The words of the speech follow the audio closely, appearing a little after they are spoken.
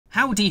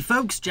Howdy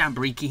folks,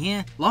 Jambareeqi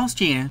here. Last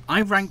year,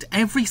 I ranked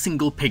every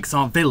single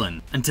Pixar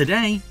villain, and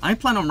today, I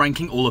plan on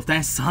ranking all of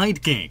their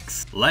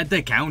sidekicks. Let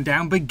the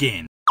countdown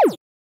begin.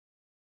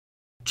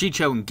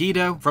 Chicho and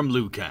Guido from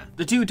Luca.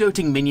 The two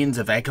doting minions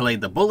of Echolé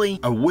the Bully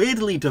are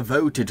weirdly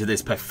devoted to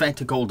this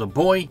pathetic older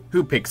boy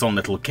who picks on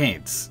little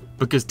kids,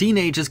 because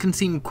teenagers can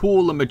seem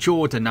cool and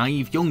mature to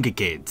naive younger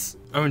kids.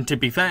 Oh, and to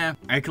be fair,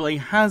 Echolé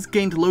has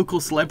gained local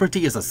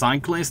celebrity as a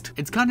cyclist.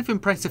 It's kind of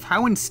impressive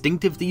how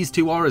instinctive these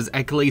two are as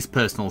Echolé's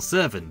personal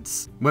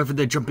servants, whether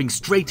they're jumping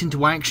straight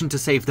into action to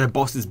save their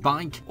boss's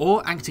bike,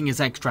 or acting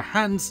as extra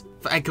hands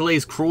for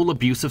Echolé's cruel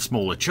abuse of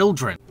smaller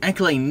children.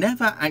 Echolé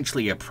never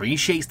actually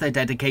appreciates their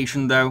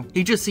dedication though,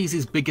 he just sees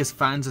his biggest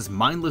fans as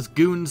mindless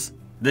goons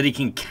that he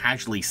can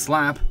casually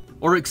slap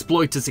or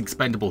exploit as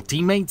expendable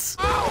teammates.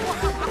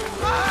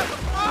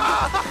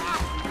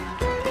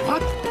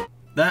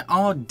 There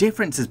are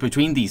differences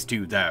between these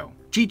two though.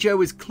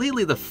 Chicho is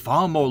clearly the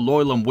far more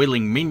loyal and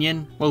willing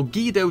minion, while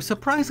Guido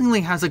surprisingly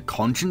has a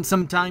conscience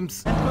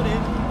sometimes.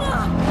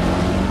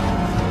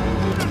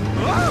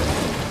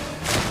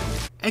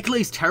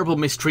 Echolé's terrible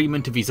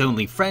mistreatment of his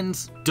only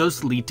friends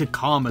does lead to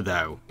karma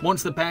though,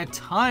 once the pair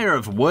tire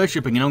of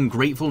worshipping an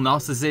ungrateful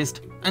narcissist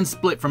and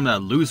split from their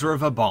loser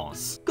of a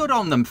boss. Good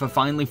on them for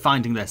finally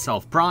finding their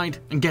self-pride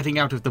and getting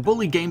out of the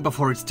bully game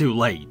before it's too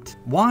late.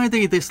 Why are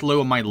they this low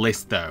on my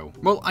list though?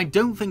 Well, I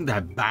don't think they're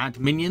bad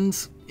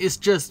minions, it's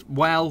just,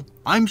 well,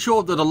 I'm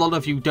sure that a lot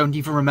of you don't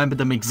even remember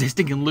them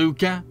existing in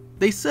Luca.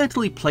 They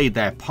certainly played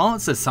their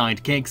parts as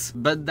sidekicks,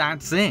 but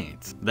that's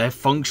it. They're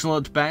functional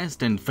at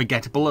best and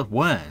forgettable at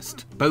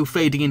worst, both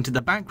fading into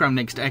the background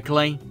next to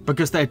Echolé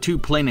because they're too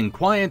plain and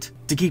quiet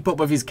to keep up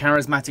with his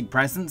charismatic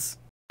presence.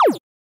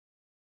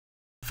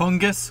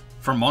 Fungus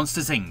from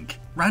Monsters Inc.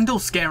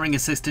 Randall's scaring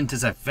assistant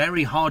is a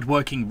very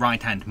hard-working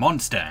right-hand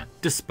monster.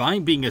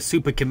 Despite being a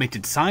super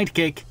committed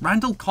sidekick,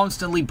 Randall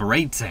constantly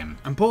berates him,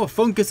 and poor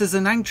Fungus is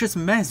an anxious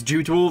mess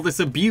due to all this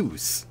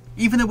abuse.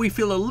 Even though we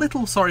feel a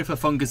little sorry for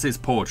Fungus's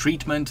poor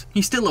treatment,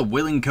 he's still a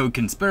willing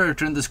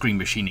co-conspirator in the Scream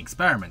Machine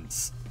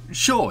experiments.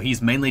 Sure,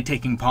 he's mainly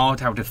taking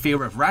part out of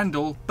fear of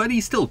Randall, but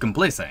he's still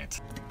complicit.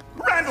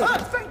 Randall!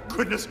 Thank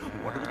goodness!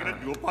 What are we gonna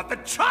do about the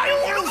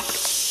child?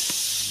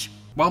 Shh!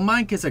 While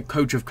Mike is a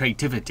coach of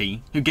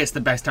creativity, who gets the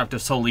best out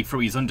of Sully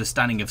through his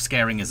understanding of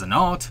scaring as an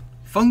art,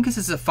 Fungus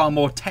is a far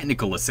more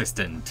technical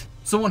assistant.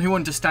 Someone who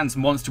understands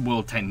monster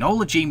world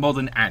technology more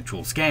than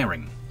actual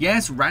scaring.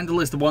 Yes, Randall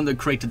is the one that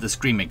created the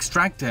Scream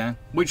Extractor,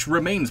 which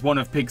remains one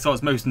of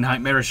Pixar's most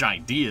nightmarish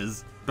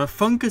ideas, but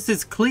Fungus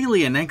is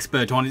clearly an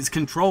expert on its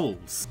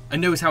controls, and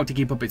knows how to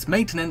keep up its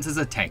maintenance as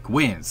a tech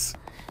whiz.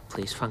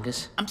 Please,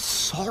 Fungus. I'm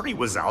sorry,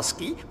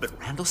 Wazowski, but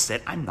Randall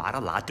said I'm not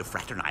allowed to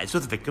fraternize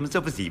with victims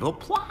of his evil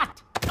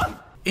plot.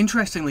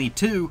 Interestingly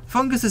too,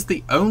 Fungus is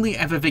the only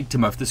ever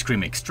victim of the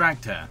Scream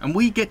Extractor, and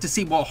we get to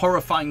see what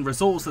horrifying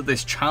results that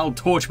this child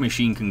torch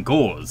machine can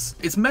cause.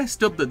 It's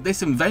messed up that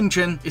this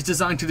invention is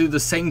designed to do the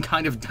same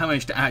kind of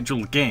damage to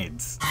actual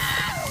kids.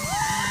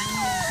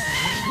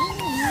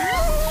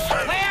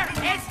 Where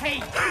is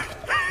he?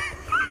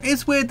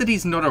 It's weird that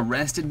he's not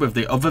arrested with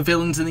the other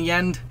villains in the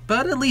end,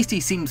 but at least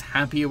he seems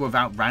happier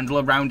without Randall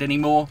around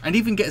anymore, and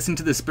even gets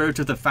into the spirit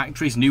of the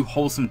factory's new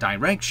wholesome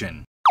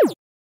direction.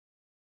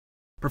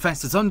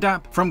 Professor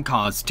Zündapp from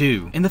Cars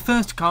 2. In the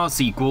first Cars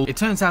sequel, it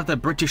turns out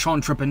that British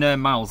entrepreneur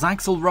Miles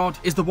Axelrod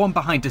is the one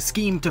behind a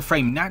scheme to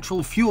frame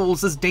natural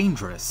fuels as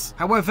dangerous.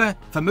 However,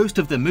 for most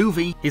of the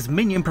movie, his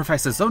minion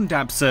Professor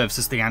Zündapp serves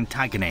as the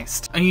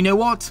antagonist. And you know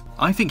what?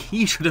 I think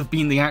he should have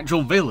been the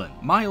actual villain.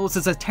 Miles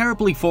is a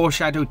terribly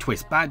foreshadowed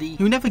twist baddie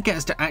who never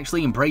gets to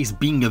actually embrace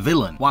being a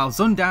villain, while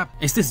Zündapp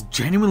is this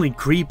genuinely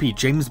creepy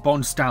James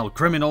Bond style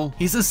criminal.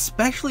 He's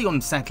especially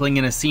unsettling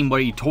in a scene where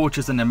he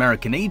tortures an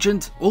American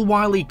agent, all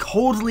while he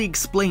coldly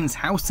explains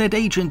how said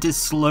agent is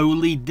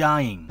slowly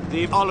dying.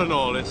 All in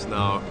all, it's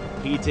now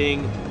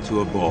heating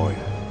to a boil,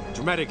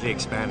 dramatically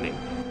expanding,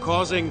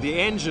 causing the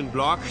engine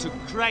block to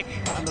crack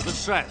under the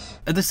stress.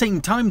 At the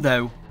same time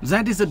though,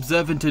 Zed is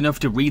observant enough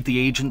to read the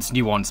agent's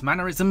nuanced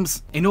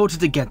mannerisms in order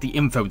to get the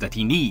info that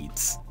he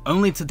needs,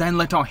 only to then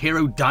let our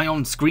hero die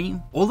on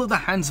screen, all at the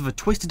hands of a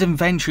twisted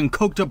invention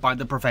cooked up by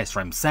the professor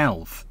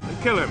himself.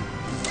 And kill him.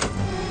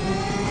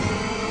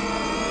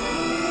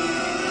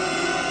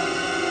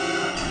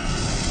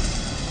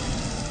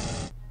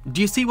 Do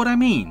you see what I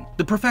mean?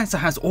 The professor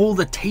has all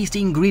the tasty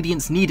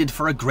ingredients needed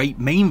for a great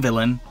main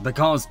villain, but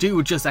Cars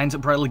 2 just ends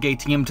up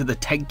relegating him to the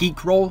tech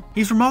geek role.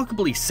 He's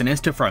remarkably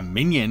sinister for a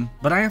minion,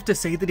 but I have to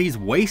say that he's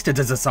wasted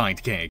as a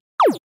sidekick.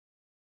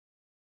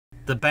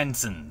 The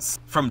Bensons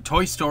from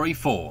Toy Story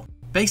 4.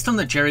 Based on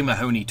the Jerry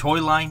Mahoney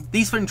toy line,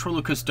 these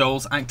ventriloquist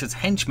dolls act as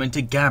henchmen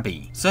to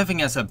Gabby,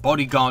 serving as her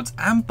bodyguards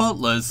and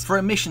butlers for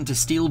a mission to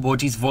steal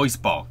Woody's voice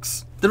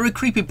box. They're a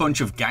creepy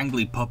bunch of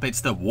gangly puppets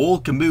that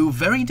walk and move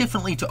very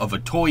differently to other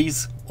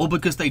toys, all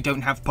because they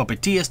don't have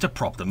puppeteers to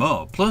prop them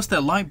up. Plus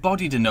they're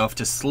light-bodied enough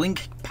to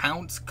slink,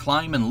 pounce,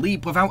 climb and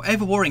leap without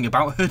ever worrying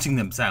about hurting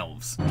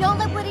themselves. Don't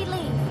let Woody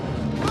leave.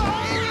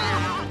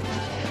 Grab on!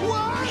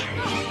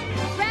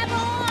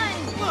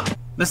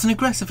 There's an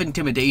aggressive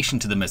intimidation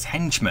to them as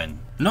henchmen.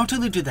 Not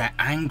only do their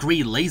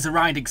angry,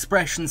 laser-eyed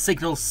expressions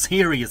signal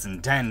serious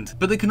intent,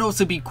 but they can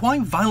also be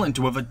quite violent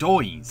to other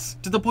toys,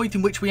 to the point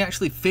in which we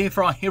actually fear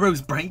for our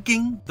heroes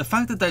breaking. The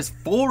fact that there's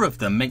 4 of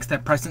them makes their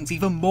presence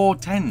even more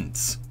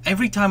tense.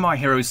 Every time our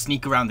heroes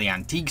sneak around the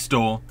antique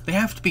store, they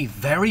have to be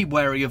very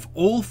wary of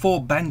all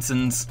 4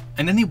 Bensons,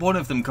 and any one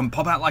of them can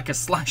pop out like a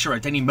slasher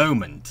at any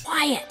moment.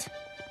 Quiet!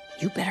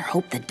 You better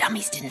hope the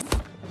dummies didn't.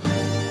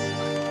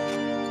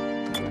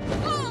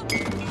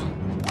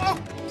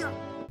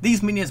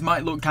 These minions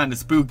might look kinda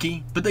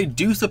spooky, but they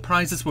do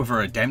surprise us with a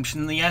redemption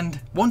in the end.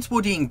 Once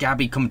Woody and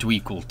Gabby come to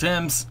equal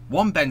terms,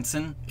 one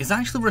Benson is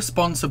actually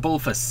responsible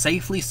for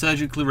safely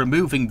surgically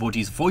removing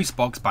Woody's voice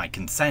box by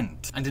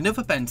consent, and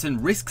another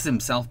Benson risks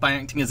himself by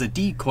acting as a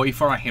decoy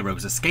for our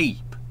hero's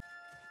escape.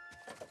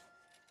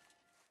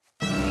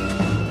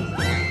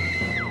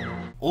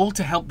 All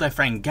to help their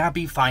friend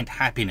Gabby find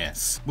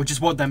happiness, which is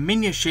what their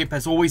minionship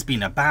has always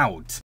been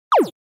about.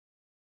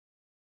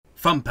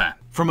 Thumper.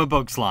 From A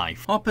Bug's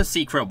Life, Hopper's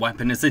secret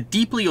weapon is a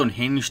deeply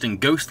unhinged and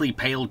ghostly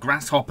pale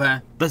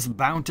grasshopper that's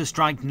bound to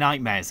strike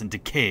nightmares into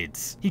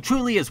kids. He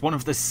truly is one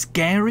of the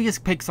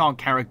scariest Pixar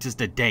characters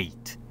to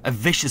date. A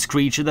vicious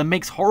creature that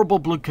makes horrible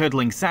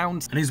blood-curdling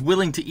sounds and is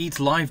willing to eat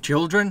live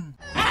children.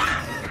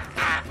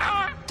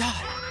 Dad,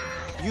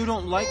 you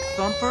don't like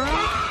Thumper?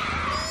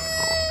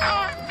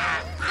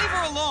 Leave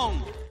her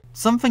alone!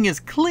 Something is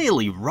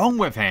clearly wrong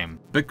with him,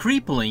 but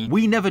creepily,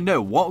 we never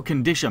know what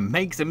condition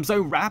makes him so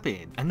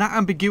rabid, and that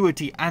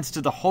ambiguity adds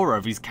to the horror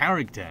of his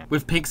character,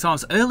 with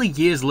Pixar's early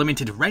years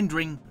limited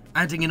rendering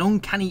adding an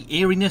uncanny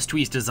eeriness to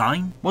his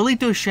design. While he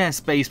does share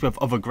space with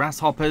other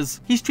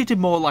grasshoppers, he's treated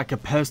more like a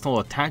personal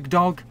attack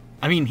dog.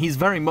 I mean, he's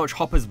very much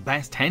Hopper's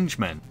best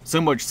henchman, so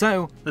much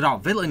so that our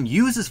villain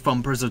uses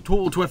Thumper as a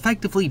tool to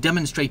effectively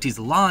demonstrate his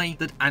lie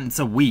that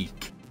ants are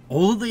weak.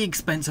 All at the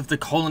expense of the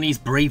colony's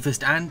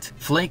bravest ant,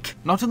 Flick.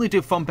 Not only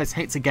do Thumper's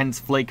hits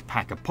against Flick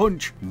pack a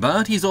punch,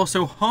 but he's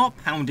also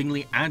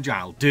heart-poundingly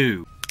agile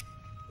too.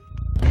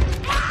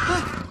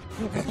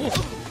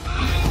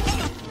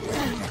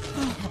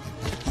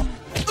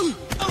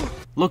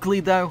 Luckily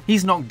though,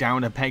 he's knocked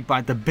down a peg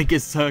by the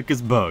biggest circus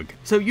bug,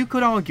 so you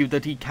could argue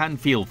that he can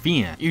feel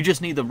fear, you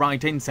just need the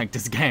right insect to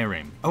scare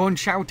him. Oh, and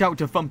shout out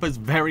to Thumper's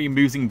very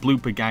amusing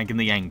blooper gag in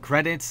the end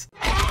credits.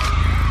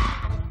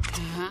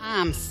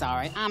 I'm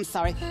sorry.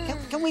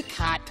 Can we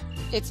cut?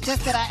 It's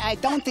just that I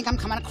don't think I'm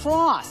coming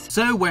across.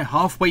 So we're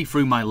halfway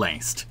through my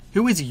list.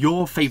 Who is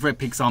your favourite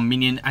Pixar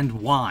minion and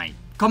why?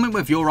 Comment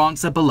with your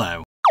answer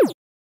below.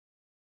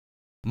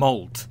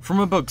 Molt. From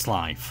A Bug's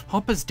Life,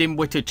 Hopper's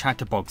dim-witted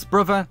chatterbox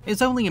brother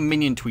is only a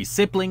minion to his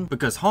sibling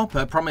because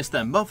Hopper promised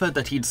their mother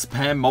that he'd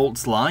spare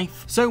Molt's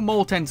life, so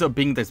Molt ends up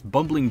being this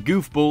bumbling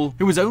goofball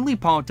who was only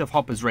part of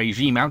Hopper's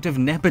regime out of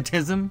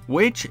nepotism,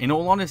 which, in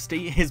all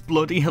honesty, is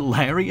bloody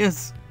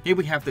hilarious. Here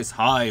we have this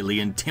highly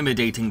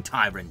intimidating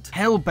tyrant,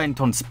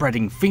 hell-bent on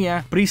spreading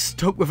fear, but he's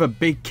stuck with a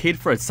big kid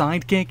for a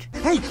sidekick.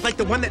 Hey, like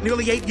the one that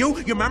nearly ate you?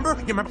 You remember?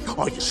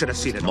 Oh, you should have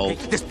seen it, okay?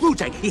 This blue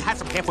jay, he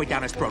has him halfway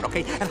down his throat,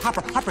 okay? And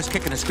Hopper's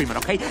kicking and screaming,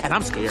 okay? And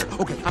I'm scared.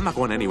 Okay, I'm not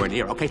going anywhere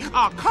near, okay?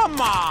 Oh,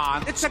 come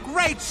on! It's a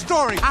great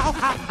story! Ow,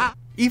 ow, ow.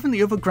 Even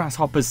the other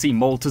grasshoppers see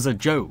Molt as a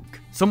joke,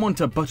 someone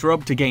to butter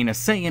up to gain a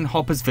say in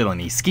Hopper's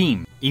villainy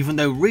scheme, even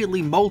though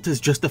really Molt is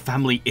just a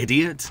family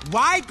idiot.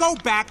 Why go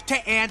back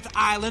to Ant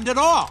Island at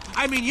all?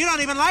 I mean, you don't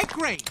even like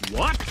grain.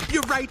 What?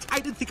 You're right. I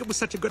didn't think it was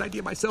such a good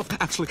idea myself.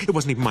 Actually, it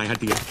wasn't even my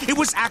idea. It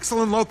was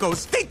Axel and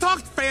Loco's. They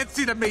talked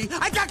fancy to me.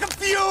 I got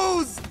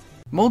confused.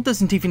 Molt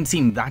doesn't even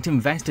seem that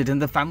invested in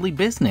the family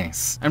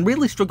business, and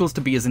really struggles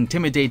to be as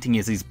intimidating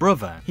as his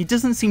brother. He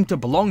doesn't seem to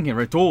belong here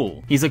at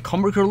all. He's a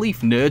comic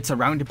relief nerd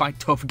surrounded by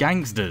tough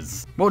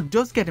gangsters. What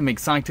does get him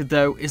excited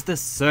though is the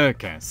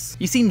circus.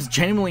 He seems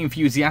genuinely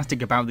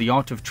enthusiastic about the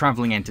art of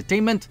travelling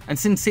entertainment, and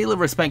sincerely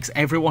respects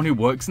everyone who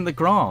works in the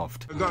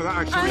craft.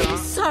 I'm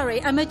sorry,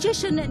 a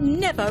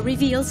magician never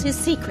reveals his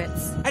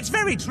secrets. That's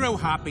very true,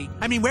 Hoppy.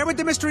 I mean, where would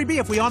the mystery be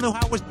if we all knew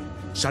how it was...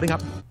 Shutting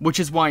up. Which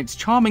is why it's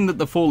charming that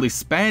the fool is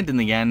spared in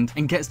the end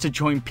and gets to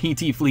join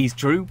P.T. Flea's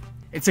troupe.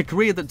 It's a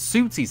career that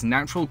suits his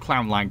natural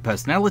clown-like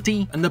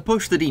personality and the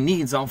push that he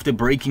needs after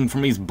breaking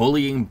from his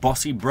bullying,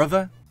 bossy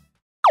brother.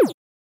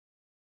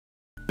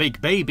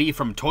 Big Baby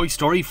from Toy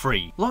Story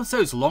 3.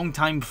 Lotso's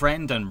longtime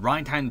friend and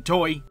right-hand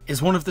toy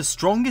is one of the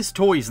strongest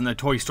toys in the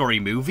Toy Story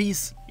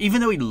movies.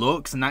 Even though he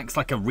looks and acts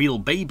like a real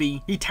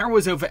baby, he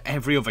towers over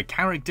every other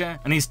character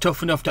and is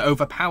tough enough to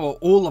overpower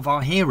all of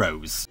our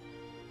heroes.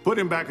 Put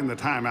him back in the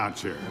timeout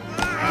chair.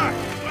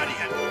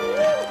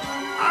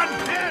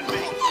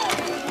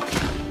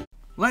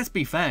 Let's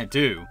be fair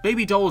too,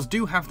 baby dolls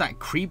do have that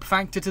creep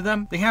factor to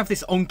them. They have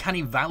this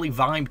uncanny valley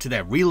vibe to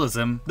their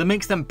realism that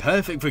makes them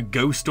perfect for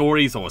ghost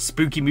stories or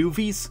spooky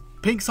movies.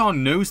 Pixar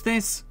knows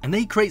this, and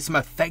they create some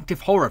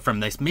effective horror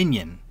from this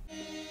minion.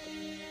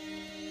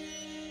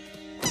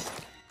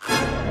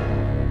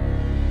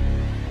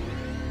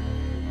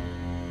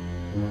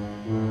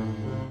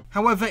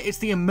 However, it's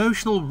the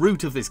emotional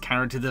root of this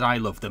character that I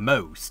love the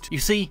most. You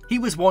see, he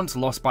was once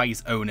lost by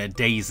his owner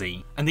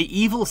Daisy, and the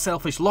evil,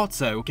 selfish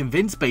Lotso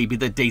convinced Baby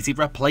that Daisy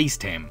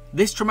replaced him.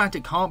 This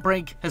traumatic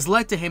heartbreak has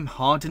led to him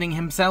hardening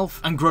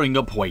himself and growing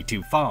up way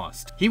too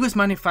fast. He was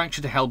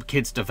manufactured to help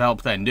kids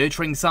develop their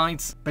nurturing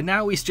sides, but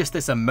now he's just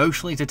this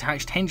emotionally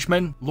detached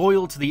henchman,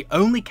 loyal to the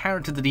only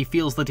character that he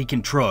feels that he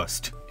can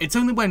trust. It's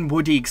only when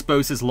Woody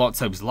exposes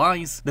Lotso's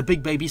lies that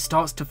Big Baby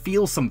starts to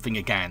feel something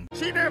again.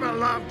 She never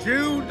loved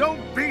you.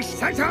 Don't be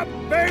such a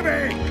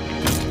baby.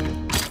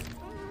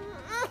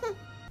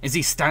 As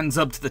he stands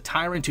up to the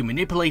tyrant who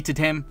manipulated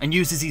him and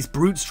uses his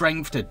brute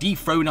strength to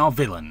dethrone our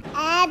villain.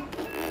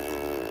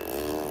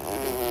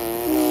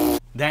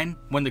 Then,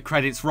 when the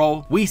credits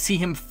roll, we see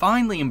him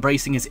finally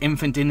embracing his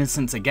infant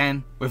innocence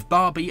again, with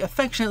Barbie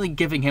affectionately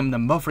giving him the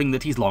mothering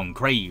that he's long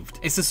craved.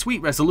 It's a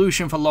sweet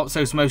resolution for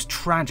Lotso's most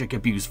tragic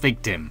abuse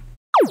victim.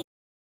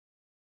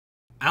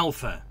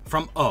 Alpha,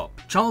 from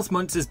Up. Charles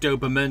Muntz's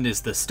Doberman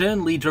is the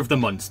stern leader of the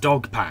Muntz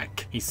dog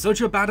pack. He's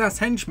such a badass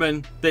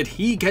henchman that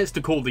he gets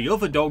to call the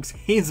other dogs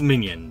his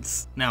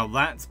minions. Now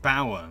that's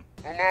power.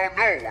 Allow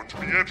no one to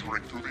be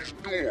entering through these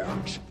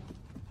doors.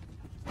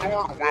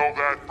 Guard well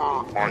that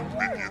bird, my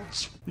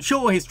minions.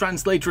 Sure, his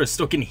translator is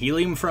stuck in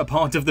helium for a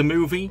part of the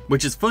movie,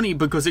 which is funny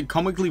because it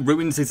comically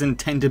ruins his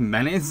intended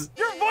menace.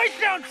 Your voice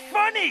sounds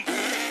funny!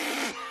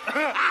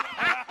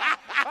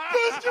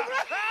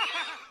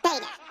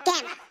 Beta,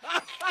 Gamma.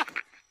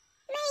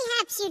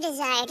 Perhaps you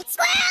desired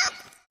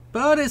squirrel!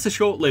 But it's a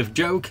short-lived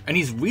joke, and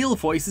his real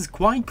voice is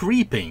quite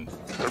creepy.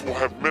 And will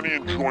have many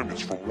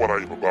enjoyments from what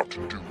I am about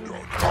to do,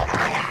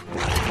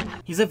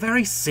 Doug. He's a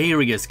very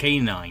serious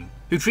canine,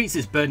 who treats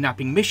his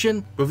bird-napping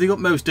mission with the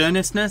utmost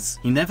earnestness.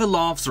 He never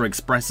laughs or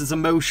expresses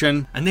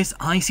emotion, and this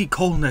icy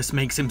coldness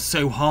makes him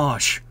so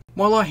harsh.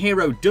 While our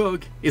hero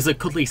Doug is a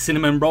cuddly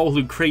cinnamon roll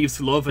who craves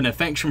love and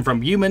affection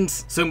from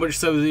humans, so much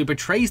so that he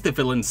betrays the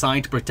villain's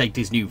side to protect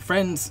his new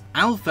friends,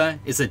 Alpha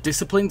is a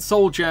disciplined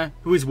soldier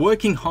who is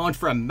working hard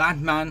for a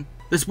madman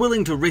that's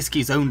willing to risk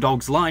his own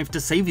dog's life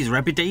to save his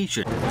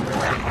reputation.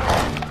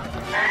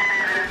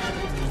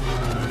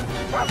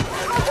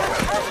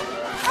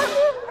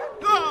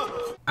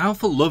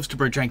 Alpha loves to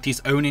project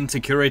his own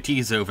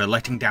insecurities over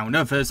letting down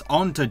others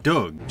onto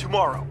Doug.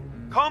 Tomorrow.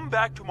 Come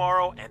back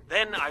tomorrow, and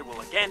then I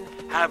will again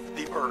have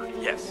the bird,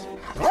 yes.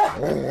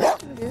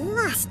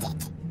 Lost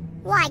it.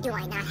 Why do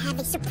I not have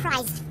a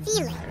surprised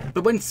feeling?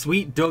 But when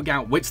sweet Doug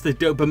outwits the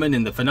Doberman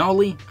in the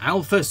finale,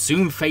 Alpha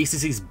soon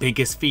faces his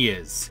biggest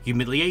fears: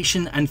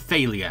 humiliation and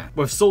failure,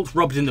 with salt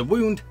rubbed in the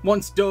wound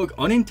once Doug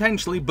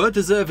unintentionally but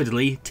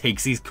deservedly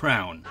takes his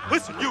crown.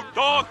 Listen, you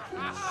dog!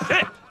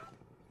 Sit!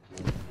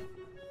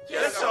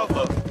 Yes,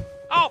 Alpha!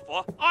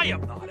 Alpha? I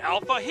am not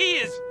Alpha, he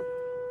is...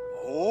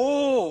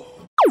 Oh...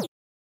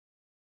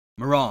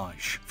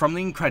 Mirage, from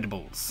The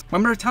Incredibles.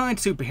 When retired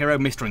superhero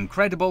Mr.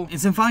 Incredible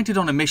is invited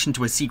on a mission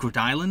to a secret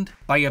island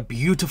by a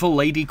beautiful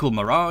lady called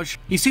Mirage,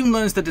 he soon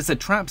learns that it's a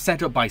trap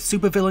set up by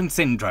supervillain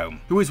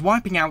Syndrome, who is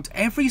wiping out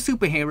every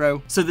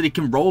superhero so that he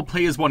can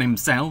roleplay as one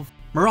himself.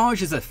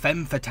 Mirage is a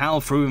femme fatale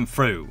through and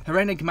through. Her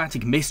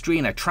enigmatic mystery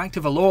and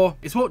attractive allure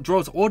is what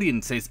draws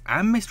audiences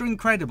and Mr.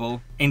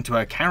 Incredible into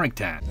her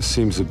character.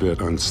 Seems a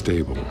bit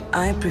unstable.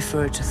 I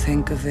prefer to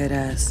think of it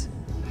as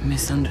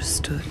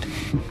misunderstood.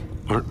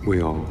 Aren't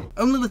we all?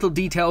 Only little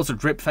details are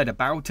drip-fed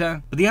about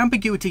her, but the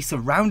ambiguity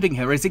surrounding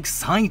her is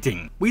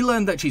exciting. We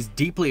learn that she's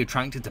deeply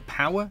attracted to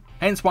power,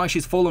 hence why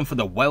she's fallen for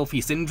the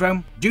wealthy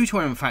Syndrome. Due to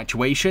her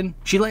infatuation,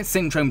 she lets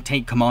Syndrome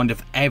take command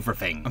of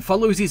everything and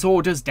follows his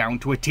orders down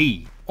to a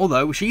T.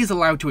 Although she is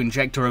allowed to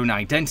inject her own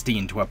identity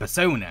into her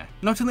persona.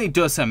 Not only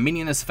does her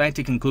Minion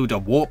aesthetic include a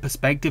warped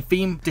perspective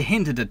theme to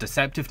hint at her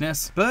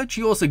deceptiveness, but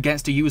she also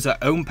gets to use her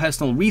own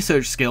personal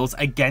research skills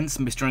against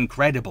Mr.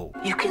 Incredible.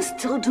 You can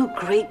still do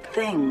great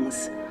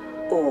things,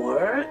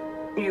 or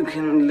you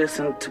can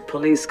listen to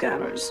police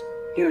scanners.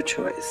 Your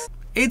choice.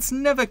 It's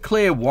never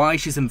clear why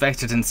she's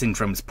invested in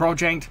Syndrome's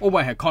project, or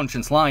where her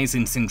conscience lies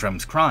in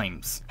Syndrome's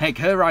crimes. Heck,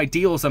 her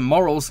ideals and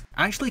morals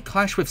actually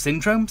clash with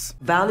Syndrome's.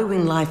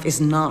 Valuing life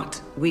is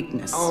not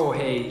weakness. Oh,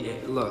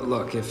 hey,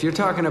 look, if you're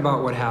talking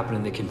about what happened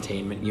in the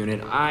containment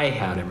unit, I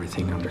had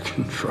everything under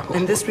control.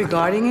 And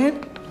disregarding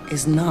it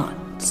is not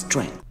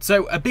strength.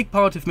 So a big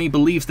part of me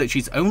believes that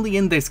she's only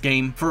in this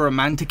game for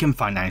romantic and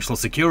financial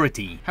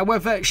security.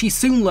 However, she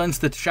soon learns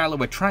that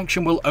shallow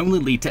attraction will only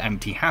lead to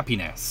empty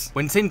happiness,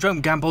 when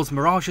Syndrome gambles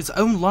Mirage's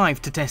own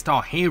life to test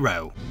our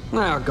hero.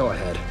 Now, go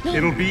ahead.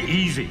 It'll be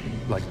easy,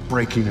 like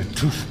breaking a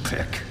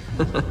toothpick.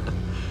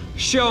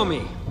 Show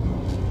me.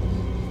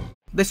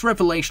 This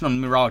revelation on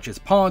Mirage's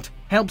part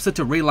helps her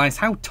to realize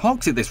how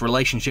toxic this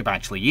relationship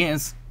actually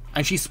is.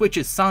 and she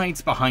switches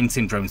sides behind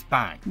Syndrome's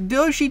back.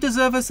 Does she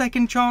deserve a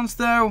second chance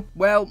though?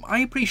 Well, I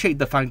appreciate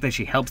the fact that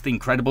she helps the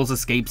Incredibles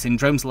escape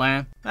Syndrome's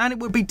lair, and it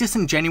would be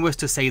disingenuous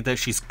to say that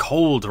she's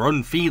cold or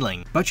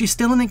unfeeling, but she's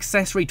still an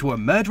accessory to a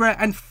murderer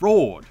and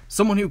fraud,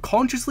 someone who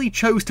consciously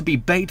chose to be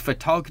bait for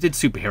targeted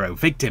superhero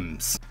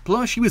victims.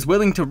 Plus, she was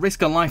willing to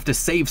risk her life to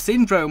save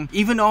Syndrome,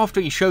 even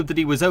after he showed that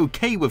he was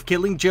okay with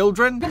killing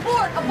children.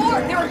 Abort!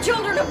 Abort! There are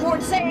children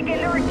aboard! Say again,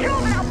 there are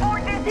children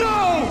aboard this!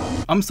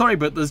 No! I'm sorry,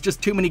 but there's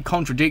just too many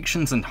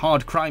contradictions and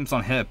hard crimes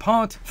on her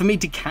part for me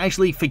to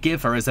casually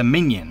forgive her as a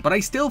minion, but I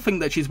still think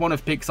that she's one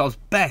of Pixar's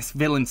best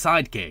villain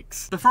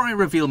sidekicks. Before I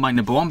reveal my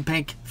number 1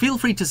 pick, feel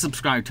free to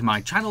subscribe to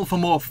my channel for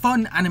more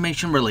fun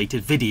animation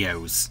related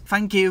videos.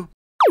 Thank you.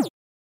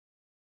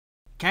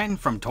 Ken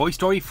from Toy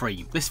Story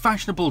 3. This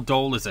fashionable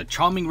doll is a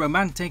charming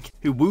romantic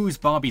who woos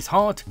Barbie's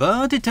heart,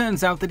 but it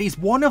turns out that he's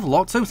one of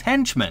Lotso's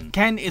henchmen.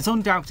 Ken is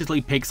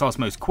undoubtedly Pixar's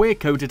most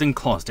queer-coded and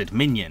closeted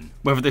minion,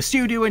 whether the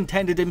studio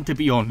intended him to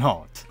be or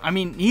not. I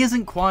mean, he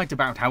isn't quiet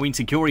about how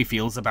insecure he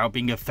feels about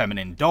being a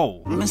feminine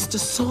doll. Mr.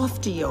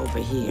 Softy over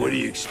here. What do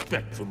you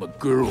expect from a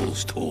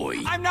girl's toy?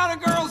 I'm not a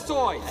girl's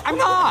toy! I'm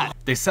not!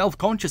 This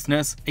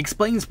self-consciousness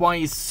explains why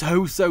he's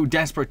so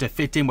desperate to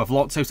fit in with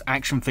Lotso's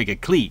action figure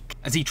clique,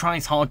 as he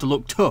tries hard to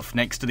look tough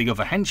next to the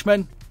other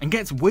henchmen, and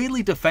gets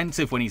weirdly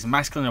defensive when his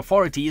masculine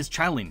authority is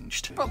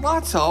challenged. But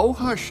Lotso,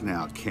 hush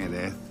now,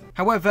 Kenneth.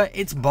 However,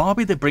 it's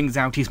Barbie that brings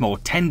out his more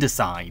tender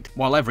side.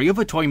 While every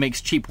other toy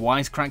makes cheap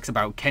wisecracks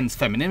about Ken's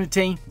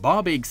femininity,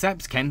 Barbie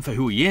accepts Ken for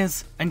who he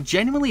is, and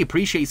genuinely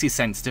appreciates his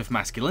sensitive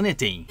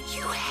masculinity.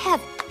 You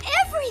have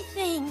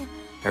everything!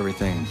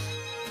 Everything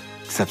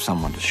except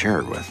someone to share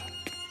it with.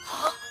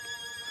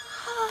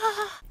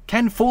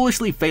 Ken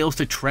foolishly fails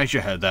to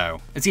treasure her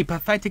though, as he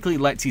pathetically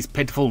lets his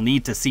pitiful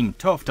need to seem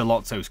tough to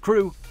Lotso's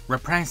crew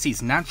repress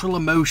his natural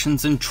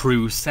emotions and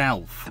true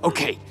self.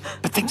 Okay,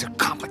 but things are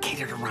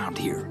complicated around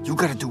here. You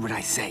gotta do what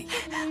I say.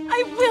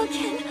 I will,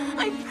 Ken.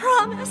 I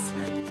promise.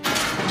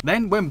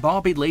 Then, when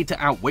Barbie later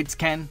outwits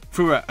Ken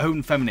through her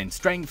own feminine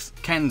strengths,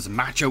 Ken's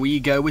macho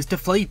ego is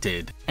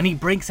deflated, and he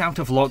breaks out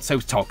of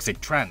Lotso's toxic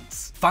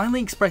trance,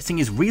 finally expressing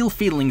his real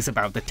feelings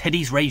about the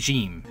Teddy's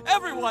regime.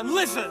 Everyone,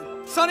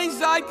 listen!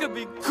 Sunnyside could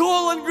be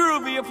cool and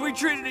groovy if we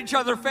treated each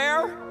other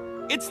fair.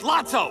 It's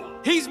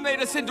Lotso! He's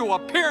made us into a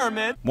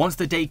pyramid! Once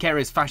the daycare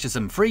is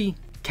fascism-free,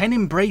 Ken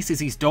embraces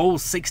his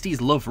doll's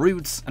 60s love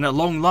roots, and at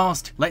long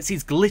last, lets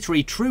his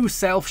glittery true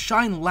self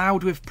shine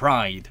loud with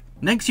pride.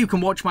 Next, you can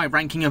watch my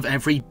ranking of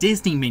every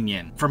Disney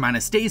minion, from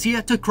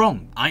Anastasia to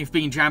Kronk. I've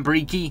been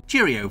Jambareeqi.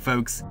 Cheerio,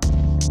 folks.